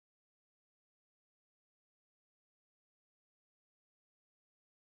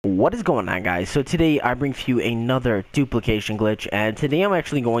What is going on, guys? So today I bring to you another duplication glitch, and today I'm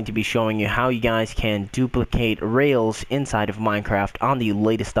actually going to be showing you how you guys can duplicate rails inside of Minecraft on the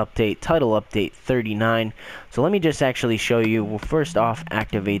latest update, title update 39. So let me just actually show you. Well, first off,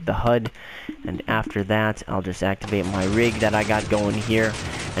 activate the HUD, and after that I'll just activate my rig that I got going here.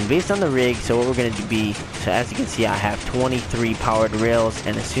 And based on the rig, so what we're going to be, so as you can see, I have 23 powered rails,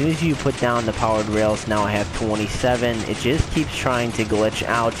 and as soon as you put down the powered rails, now I have 27. It just keeps trying to glitch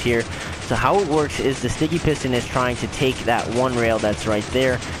out here. So how it works is the sticky piston is trying to take that one rail that's right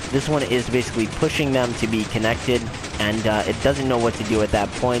there. This one is basically pushing them to be connected, and it doesn't know what to do at that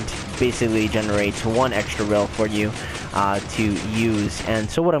point. Basically generates one extra rail for you to use. And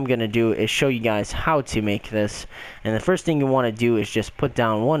so what I'm going to do is show you guys how to make this. And the first thing you want to do is just put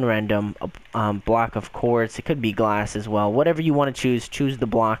down one random block of quartz. It could be glass as well. Whatever you want to choose the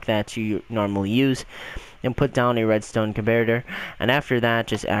block that you normally use, and put down a redstone comparator. And after that,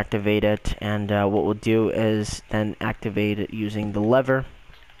 just activate it. And what we'll do is then activate it using the lever.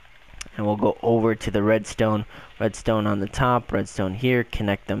 And we'll go over to the redstone on the top, redstone here,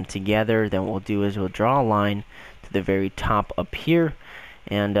 connect them together. Then what we'll do is we'll draw a line to the very top up here.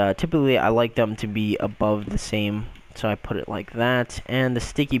 And typically I like them to be above the same, so I put it like that. And the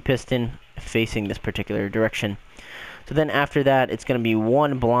sticky piston facing this particular direction. So then after that, it's going to be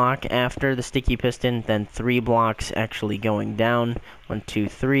one block after the sticky piston, then 3 blocks actually going down, 1, 2,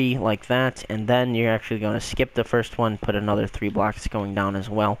 3, like that. And then you're actually going to skip the first one, put another 3 blocks going down as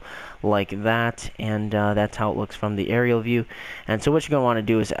well, like that. And that's how it looks from the aerial view. And so what you're going to want to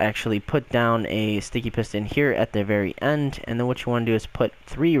do is actually put down a sticky piston here at the very end. And then what you want to do is put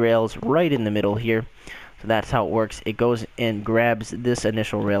 3 rails right in the middle here. So that's how it works. It goes and grabs this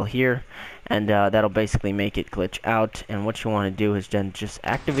initial rail here, and that'll basically make it glitch out. And what you want to do is then just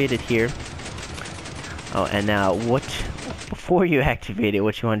activate it here. Oh, and now before you activate it,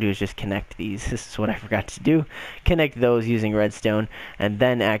 what you want to do is just connect these. This is what I forgot to do. Connect those using redstone, and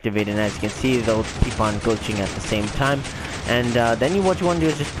then activate it. And as you can see, they'll keep on glitching at the same time. And then what you want to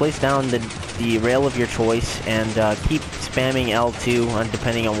do is just place down the rail of your choice, and keep spamming L2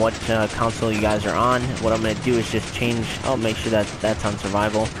 depending on what console you guys are on. What I'm going to do is just change, make sure that that's on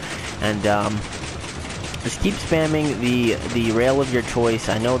survival, and just keep spamming the rail of your choice.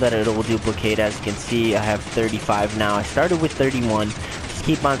 I know that it will duplicate. As you can see, I have 35 now. I started with 31. Just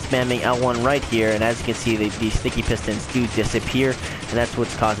keep on spamming L1 right here, and as you can see, these sticky pistons do disappear, and that's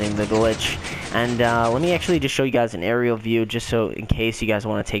what's causing the glitch. And let me actually just show you guys an aerial view, just so in case you guys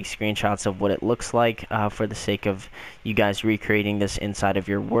want to take screenshots of what it looks like, for the sake of you guys recreating this inside of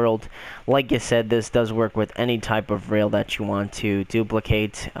your world. Like I said, this does work with any type of rail that you want to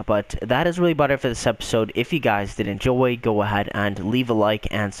duplicate. But that is really about it for this episode. If you guys did enjoy, go ahead and leave a like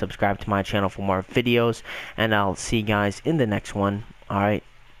and subscribe to my channel for more videos. And I'll see you guys in the next one. Alright,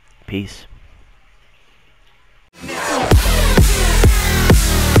 peace.